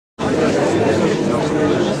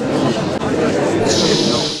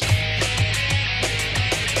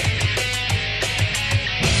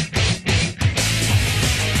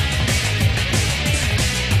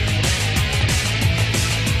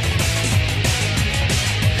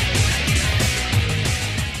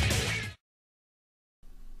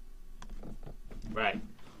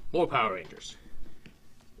More Power Rangers.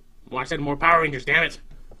 Well, I said more Power Rangers, damn it!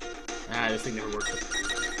 Ah, this thing never works.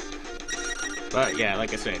 But yeah,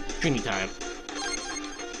 like I said, Trini time.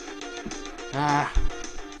 Ah.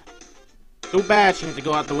 Too bad she had to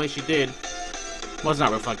go out the way she did. Let's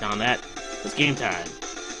not reflect on that. It's game time.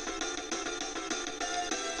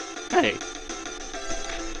 Hey.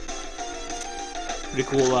 Pretty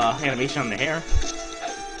cool animation on the hair.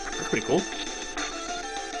 That's pretty cool.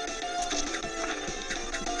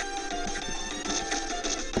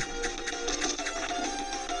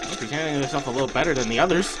 Well, she's handling herself a little better than the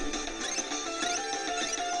others.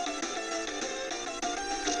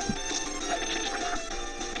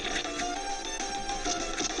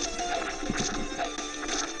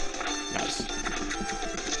 Nice.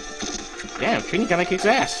 Damn, Trini kinda kicks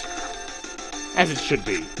ass. As it should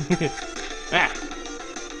be. Ah.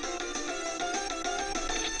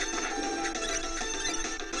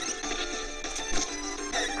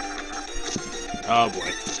 Oh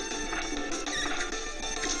boy.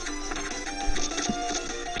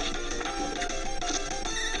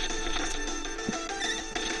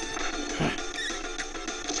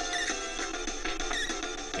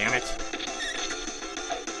 Damn it.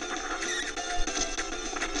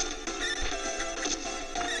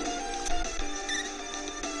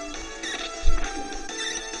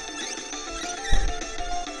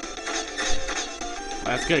 Well,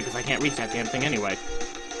 that's good, because I can't reach that damn thing anyway.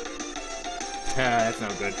 That's no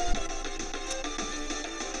good.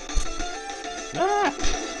 Ah!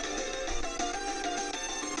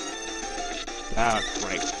 Oh,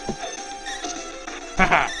 great.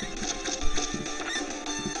 Haha!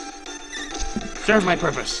 Serve my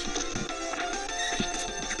purpose.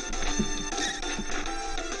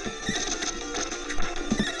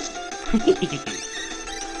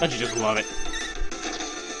 Don't you just love it?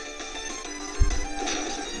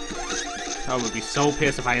 I would be so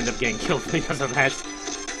pissed if I end up getting killed because of that.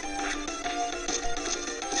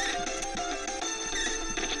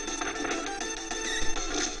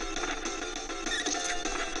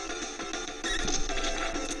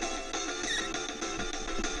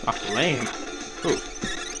 Oh, lame. Ooh.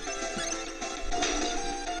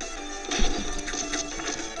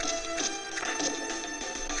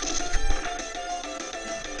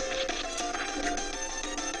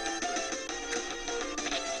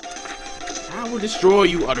 I will destroy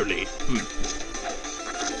you utterly.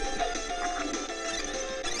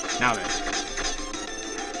 Now then.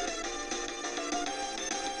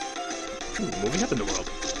 Ooh, moving up in the world.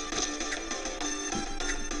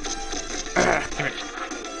 Come here.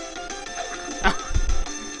 Ah!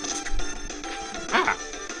 Ah!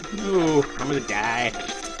 No, I'm gonna die.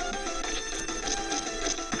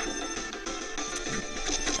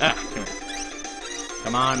 Ah, come here.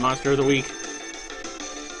 Come on, monster of the week.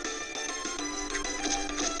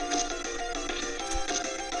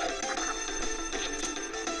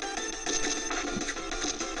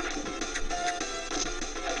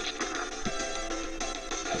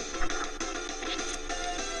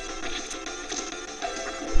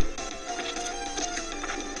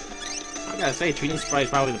 I gotta say, Trini Sprite is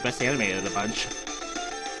probably the best animated of the bunch.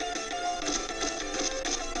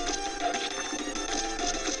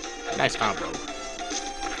 Nice combo.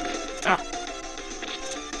 Ah!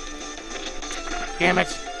 Damn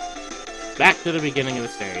it! Back to the beginning of the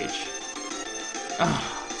stage.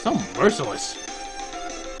 Ah, so merciless.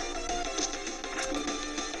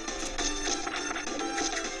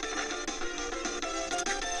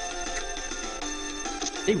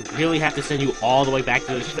 They really have to send you all the way back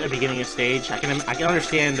to the beginning of the stage. I can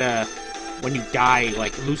understand when you die,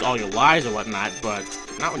 like, lose all your lives or whatnot, but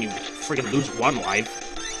not when you freaking lose one life.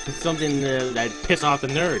 It's something that piss off the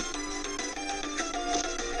nerd.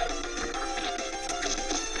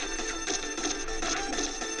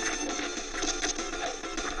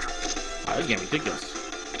 Oh, this is getting ridiculous.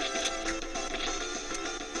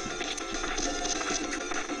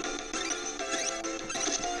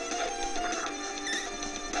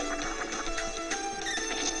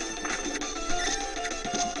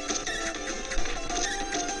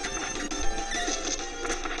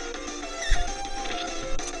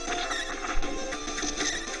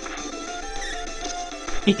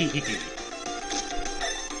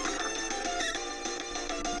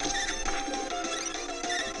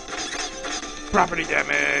 Property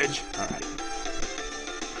damage! Alright.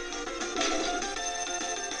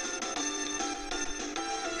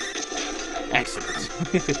 Excellent.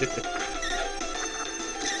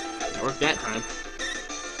 That worked that time.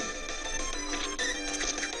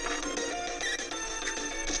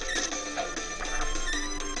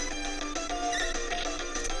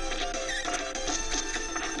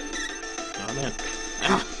 Oh man.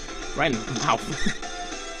 Ah! Right in the mouth.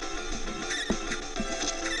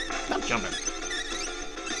 Stop jumping.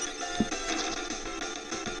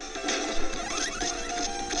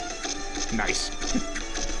 Nice.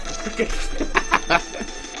 Okay.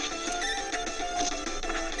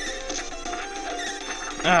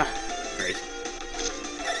 Great.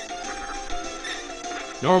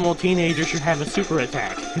 Normal teenagers should have a super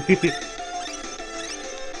attack.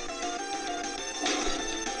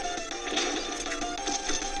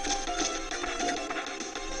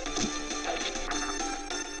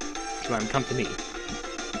 Let him come to me.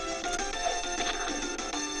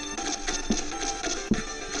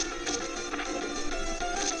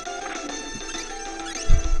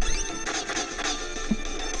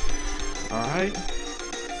 Alright.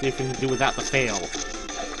 See if we can do without the fail.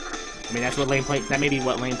 I mean, that's what Lameplay, that may be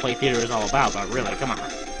what Lameplay Theater is all about, but really, come on.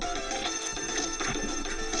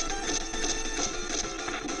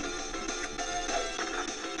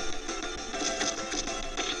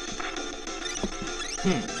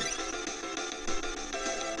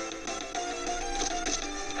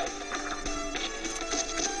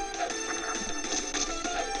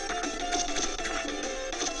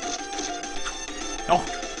 Oh,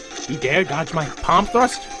 you dare dodge my palm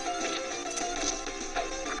thrust?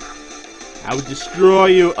 I would destroy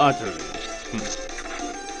you utterly.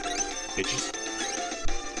 Bitches.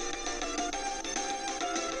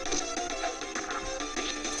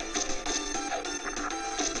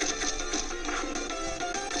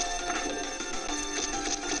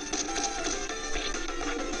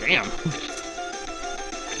 Damn.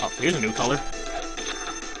 Oh, here's a new color.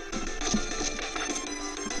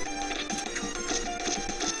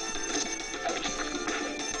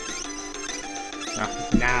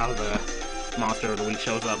 Now the monster of the week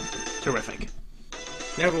shows up. Terrific.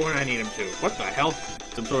 Never when I need him to. What the hell?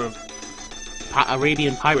 Some sort of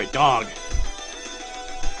Arabian pirate dog.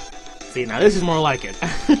 See, now this is more like it.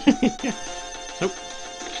 Nope.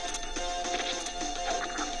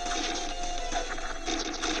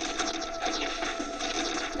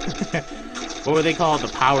 What were they called? The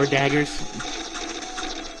power daggers?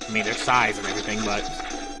 I mean, their size and everything, but...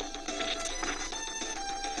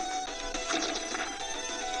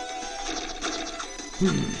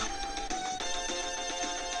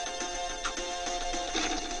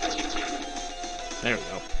 There we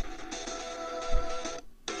go.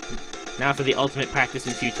 Now for the ultimate practice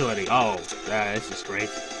in futility. Oh, this is great.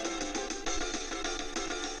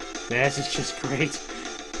 This is just great.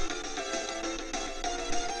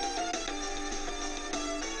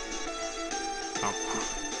 Oh.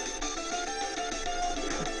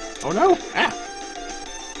 Oh no! Ah!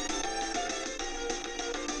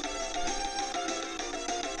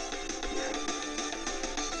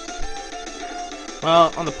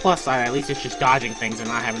 Well, on the plus side, at least it's just dodging things and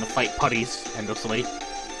not having to fight putties endlessly.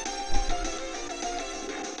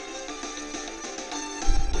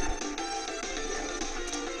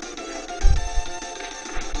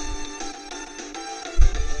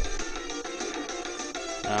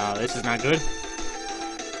 This is not good.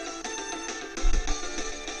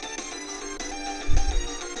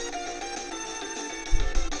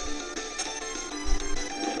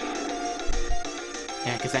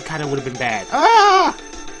 Yeah, because that kind of would have been bad. Ah!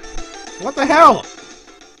 What the hell?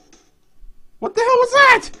 What the hell was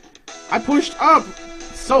that? I pushed up.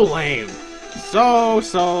 So lame.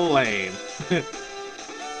 So lame.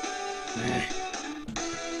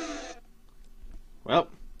 Well,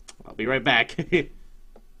 I'll be right back.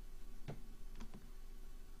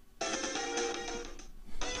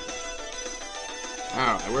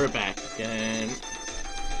 Alright, we're back, and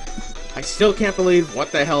I still can't believe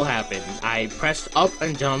what the hell happened. I pressed up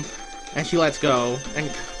and jump, and she lets go, and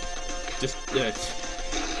just,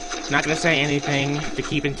 not gonna say anything to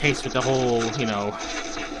keep in taste with the whole, you know,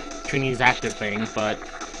 Trini's active thing, but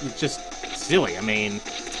it's just silly. I mean,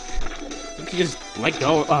 you can just let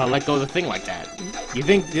go of the thing like that. You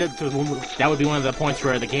think that would be one of the points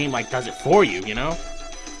where the game, like, does it for you, you know?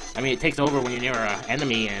 I mean, it takes over when you're near an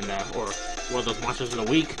enemy and, or one of those monsters of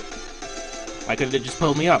the week. Why couldn't it just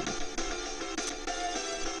pull me up?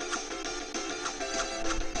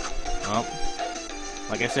 Well,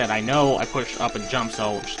 like I said, I know I pushed up and jumped,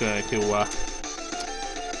 so I'm just going to,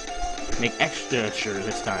 make extra sure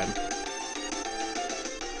this time.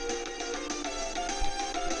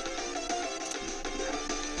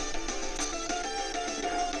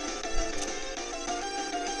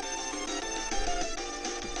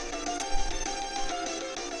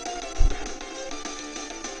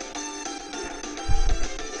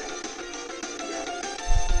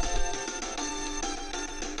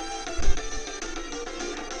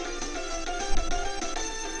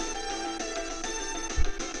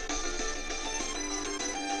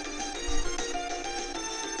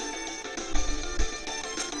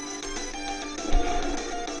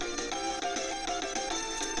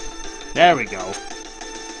 There we go.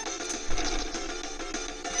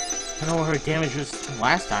 I don't know what her damage was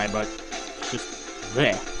last time, but it's just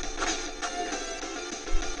there.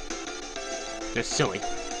 Just silly.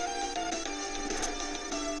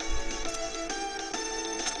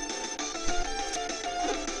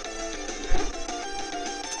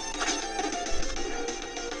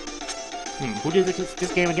 Who did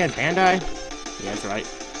this game again? Bandai? Yeah, that's right.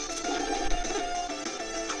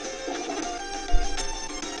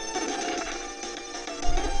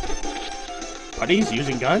 Buddies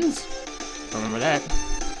using guns? Remember that.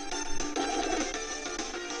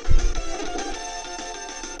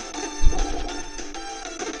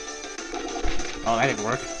 Oh, that didn't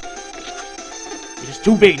work. You're just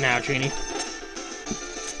too big now, Trini.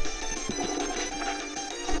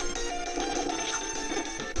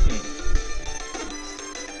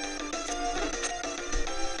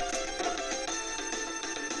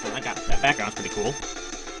 That background's pretty cool.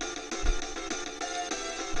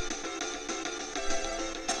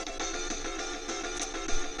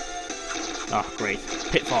 Oh, great.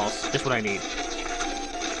 Pitfalls. Just what I need.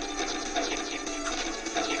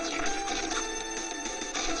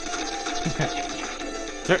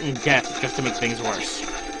 Certain death just to make things worse.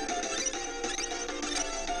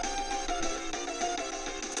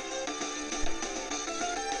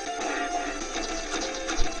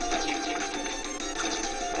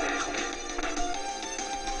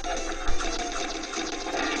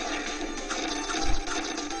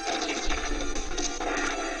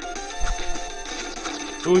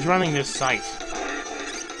 Who's running this site?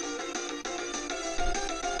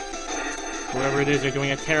 Whoever it is, they're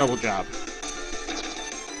doing a terrible job.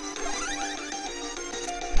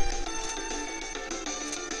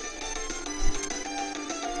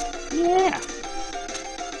 Yeah!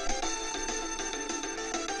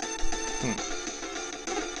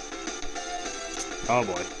 Oh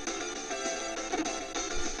boy.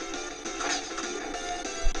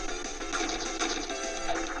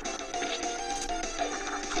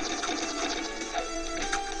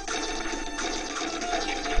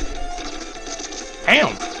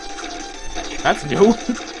 Damn! That's new.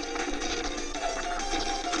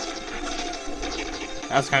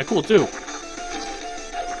 That was kind of cool, too.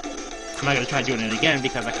 I'm not going to try doing it again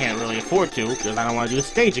because I can't really afford to, because I don't want to do the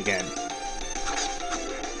stage again.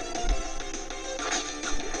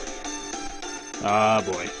 Oh,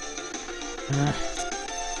 boy.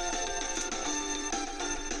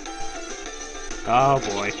 Oh,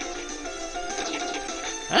 boy.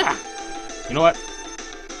 Ah! You know what?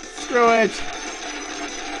 Screw it!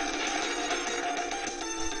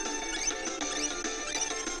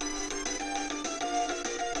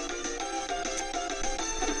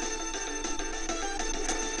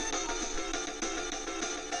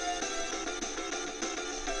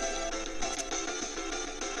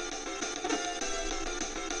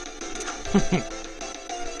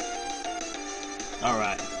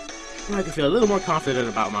 Alright. I can feel a little more confident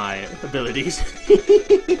about my abilities.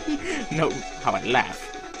 Note how I laugh.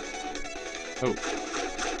 Oh.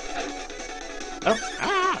 Oh.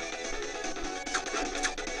 Ah!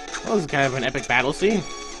 Well, this is kind of an epic battle scene.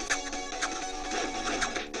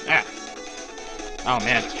 Ah. Oh,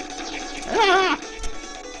 man. Ah!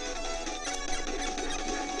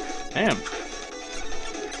 Damn.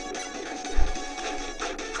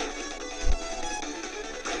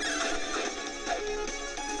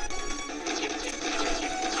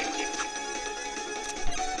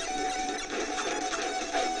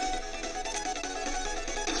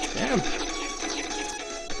 Damn.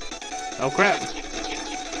 Oh crap.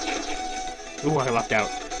 Ooh, I lucked out.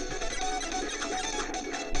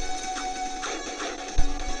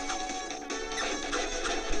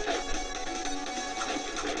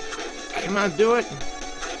 Come on, do it.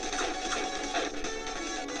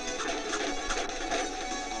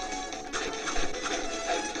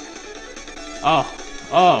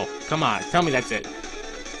 Oh, come on. Tell me that's it.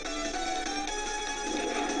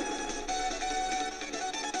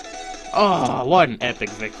 Oh, what an epic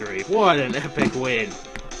victory. What an epic win.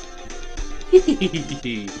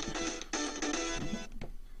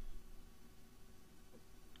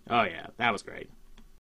 Oh yeah, that was great.